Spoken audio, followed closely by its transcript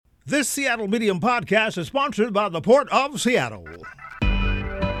This Seattle Medium podcast is sponsored by the Port of Seattle.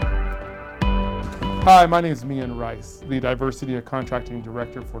 Hi, my name is Mian Rice, the Diversity and Contracting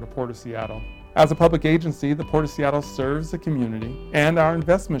Director for the Port of Seattle. As a public agency, the Port of Seattle serves the community, and our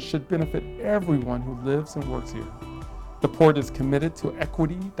investments should benefit everyone who lives and works here. The Port is committed to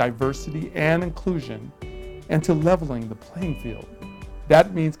equity, diversity, and inclusion, and to leveling the playing field.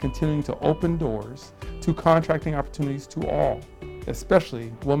 That means continuing to open doors to contracting opportunities to all,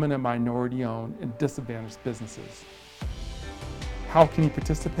 especially women and minority-owned and disadvantaged businesses. How can you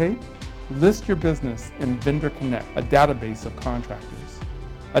participate? List your business in Vendor Connect, a database of contractors.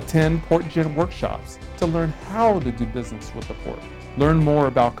 Attend PortGen workshops to learn how to do business with the Port. Learn more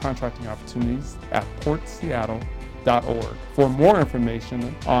about contracting opportunities at portseattle.org. For more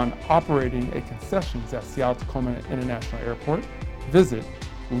information on operating a concessions at Seattle-Tacoma International Airport, visit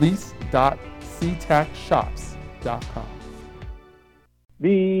lease.ctacshops.com.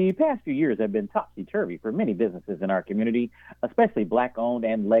 The past few years have been topsy-turvy for many businesses in our community, especially Black-owned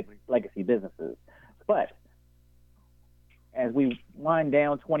and legacy businesses. But as we wind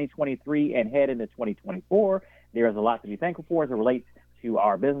down 2023 and head into 2024, there is a lot to be thankful for as it relates to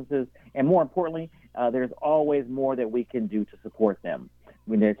our businesses. And more importantly, there's always more that we can do to support them.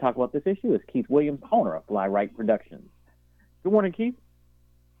 We're going to talk about this issue is Keith Williams, owner of Flyright Productions. Good morning, Keith.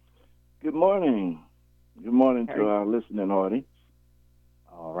 Good morning. Good morning to our listening audience.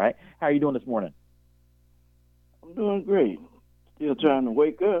 All right. How are you doing this morning? I'm doing great. Still trying to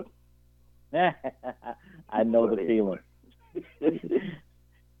wake up. I know the feeling.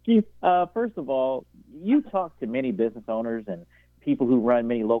 Keith, first of all, you talk to many business owners and people who run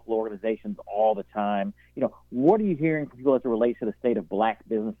many local organizations all the time. You know, what are you hearing from people as it relates to the state of Black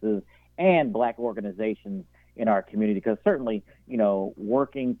businesses and Black organizations in our community? Because certainly, you know,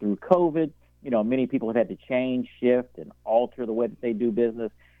 working through COVID, you know, many people have had to change, shift, and alter the way that they do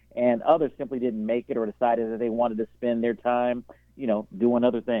business, and others simply didn't make it or decided that they wanted to spend their time, you know, doing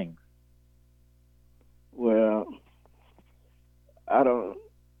other things. Well, I don't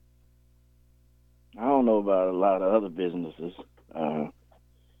know about a lot of other businesses,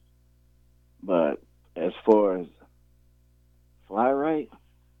 but as far as Flyright,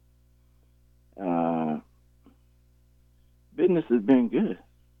 business has been good.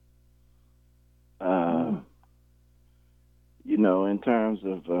 You know, in terms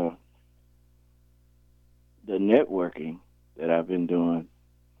of the networking that I've been doing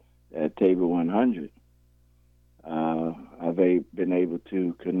at Table 100, I've been able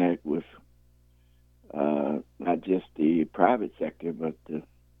to connect with not just the private sector, but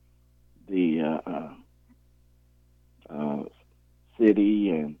the city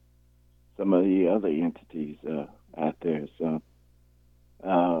and some of the other entities out there. So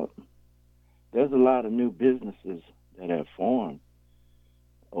there's a lot of new businesses that have formed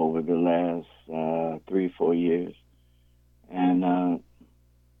over the last 3-4 years. And I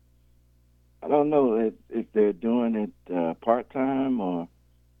don't know if they're doing it part-time or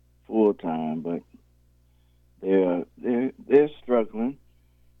full-time, but they're struggling.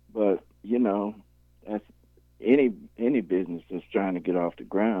 But, you know, that's any business that's trying to get off the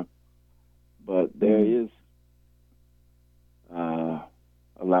ground. But there is a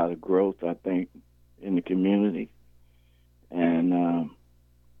lot of growth, I think, in the community. And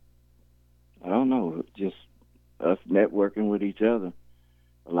I don't know, just us networking with each other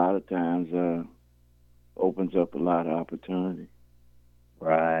a lot of times opens up a lot of opportunity.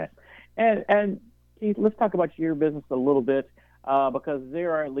 Right. And Keith, let's talk about your business a little bit because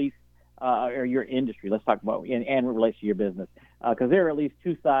there are at least, or your industry, let's talk about, and in relation to your business, because there are at least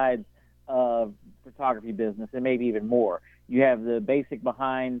two sides of photography business and maybe even more. You have the basics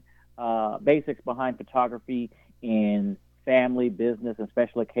behind photography in family, business, and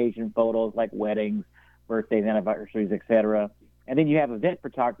special occasion photos like weddings, birthdays, anniversaries, etc. And then you have event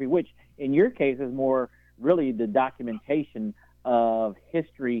photography, which in your case is more really the documentation of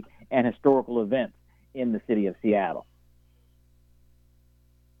history and historical events in the city of Seattle.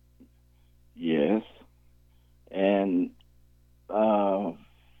 Yes. And a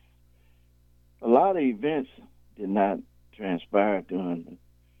lot of events did not transpire during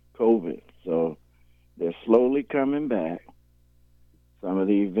COVID, so they're slowly coming back. Some of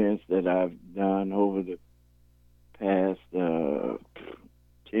the events that I've done over the past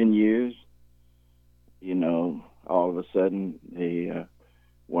 10 years, you know, all of a sudden they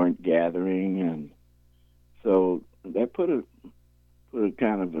weren't gathering, and so that put a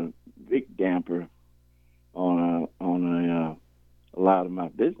kind of a big damper on a lot of my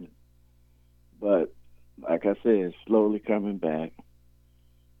business. But like I said, it's slowly coming back,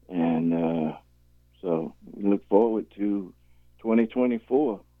 and so we look forward to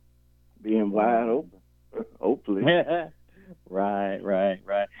 2024 being wide open, hopefully.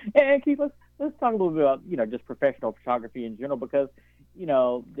 Right. And Keith, let's talk a little bit about just professional photography in general, because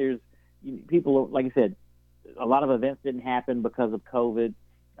there's people, like I said, a lot of events didn't happen because of COVID.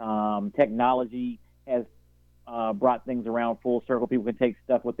 Technology has brought things around full circle. People can take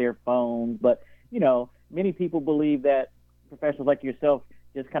stuff with their phones, but many people believe that professionals like yourself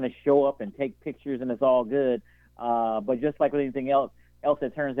just kind of show up and take pictures and it's all good. But just like with anything else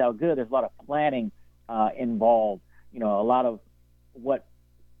that turns out good, there's a lot of planning involved. A lot of what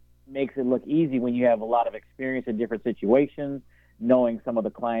makes it look easy when you have a lot of experience in different situations, knowing some of the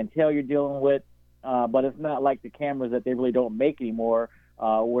clientele you're dealing with. But it's not like the cameras that they really don't make anymore,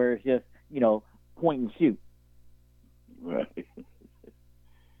 where it's just, point and shoot. Right.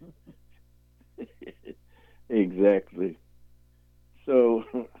 Exactly. So,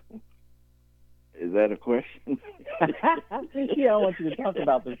 is that a question? Yeah, I want you to talk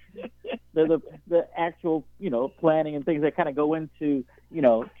about the actual, planning and things that kind of go into,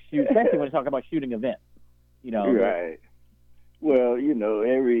 shoot, especially when you talk about shooting events. Right. Well,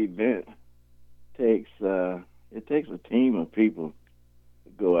 every event takes a team of people to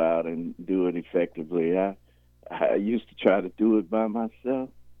go out and do it effectively. I used to try to do it by myself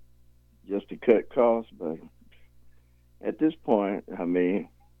just to cut costs, but at this point, I mean,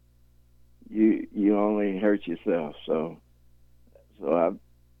 you only hurt yourself. So I,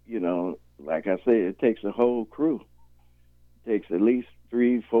 like I say, it takes a whole crew. It takes at least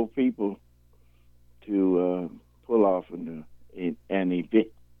 3-4 people to pull off an event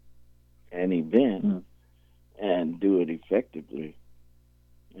and do it effectively.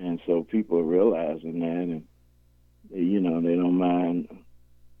 And so people are realizing that, and they don't mind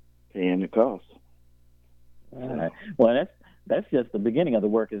paying the cost. Right. Well, that's just the beginning of the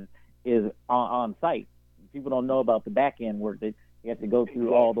work is on site. People don't know about the back end work that you have to go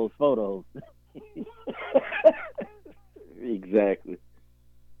through all those photos. Exactly.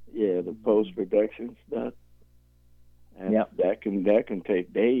 Yeah, the post production stuff. And yep. that can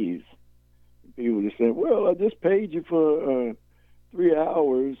take days. People just say, "Well, I just paid you for 3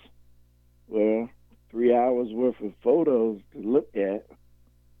 hours." Well, 3 hours worth of photos to look at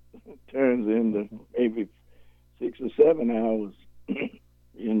turns into maybe 6 or 7 hours.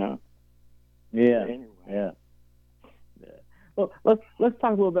 Yeah. Anyway. Yeah. Well, let's talk a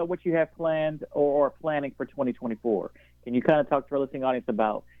little about what you have planned or planning for 2024. Can you kind of talk to our listening audience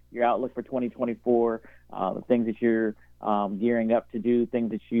about your outlook for 2024, the things that you're gearing up to do,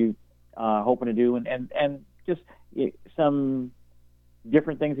 things that you hoping to do, and just some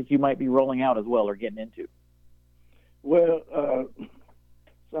different things that you might be rolling out as well or getting into? Well,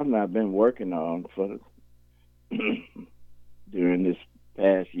 something I've been working on for during this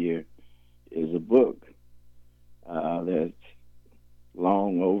past year is a book that's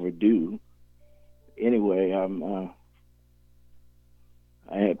long overdue. Anyway,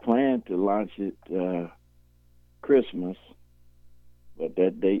 I had planned to launch it Christmas, but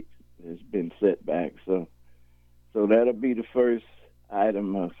that date has been set back. So that'll be the first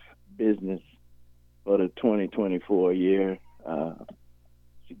item of business for the 2024 year, to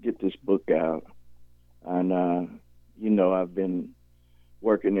get this book out. And I've been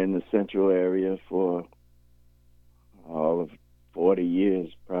working in the central area for all of 40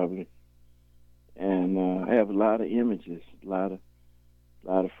 years probably, and I have a lot of images, a lot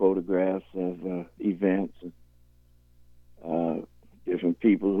of photographs of events, different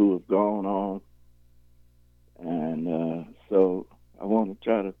people who have gone on, and so I want to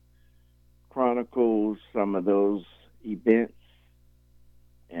try to chronicle some of those events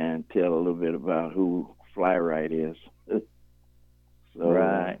and tell a little bit about who Flyright is. So,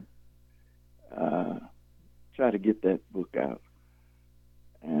 right. Try to get that book out,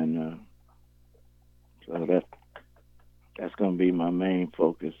 and so that's going to be my main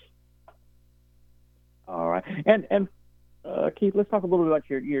focus. All right, and Keith, let's talk a little bit about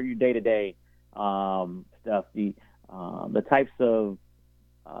your day-to-day stuff, the types of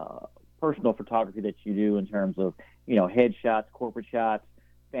personal photography that you do in terms of headshots, corporate shots,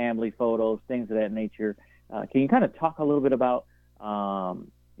 family photos, things of that nature. Can you kind of talk a little bit about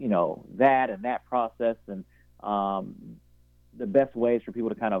that and that process and the best ways for people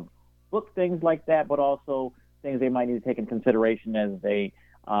to kind of book things like that, but also things they might need to take in consideration as they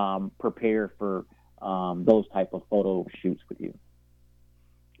prepare for those type of photo shoots with you?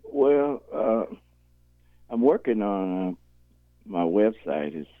 Well, I'm working on my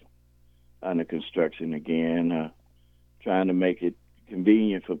website is under construction again, trying to make it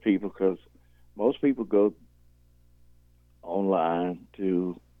convenient for people, because most people go online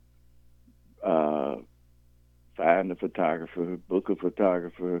to find a photographer, book a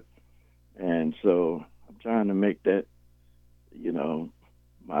photographer, And so I'm trying to make that,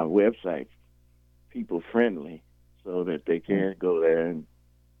 my website people friendly so that they can go there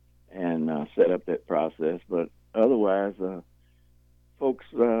and set up that process. But otherwise, folks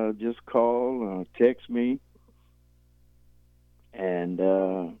just call, text me, and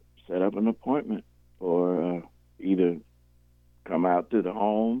set up an appointment, or either come out to the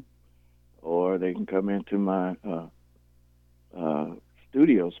home, or they can come into my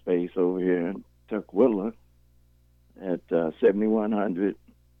studio space over here in Tukwila at 7100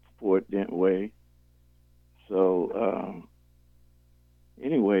 Fort Dent Way. So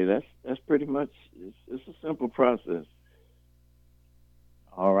anyway, that's pretty much it's a simple process.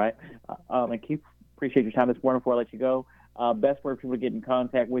 All right. And Keith, appreciate your time this morning. Before I let you go, best way for people to get in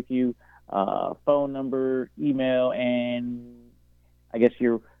contact with you, phone number, email, and I guess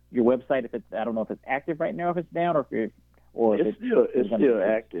your website. If it's, I don't know if it's active right now, if it's down, or if it's still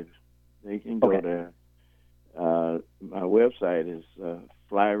active. They can go there. My website is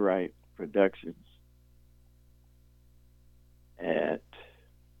Flyright Productions at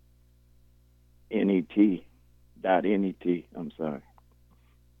net.net. I'm sorry.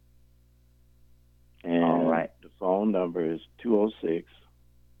 And all right. The phone number is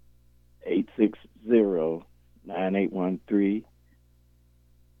 206-860-9813.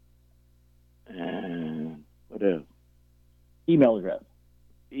 And what else? Email address.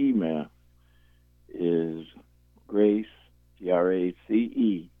 Email is Grace, Grace,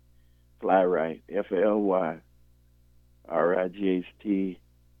 Flyright, FLYRIGHT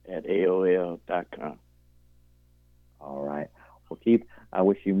at AOL.com. All right. Well, Keith, I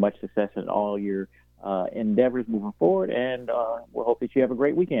wish you much success in all your endeavors moving forward, and we'll hope that you have a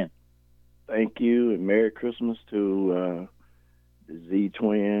great weekend. Thank you, and Merry Christmas to the Z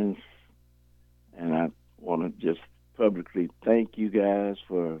Twins. And I want to just publicly thank you guys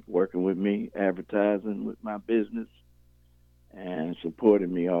for working with me, advertising with my business, and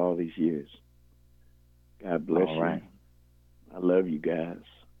supporting me all these years. God bless you. All right. I love you guys.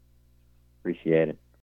 Appreciate it.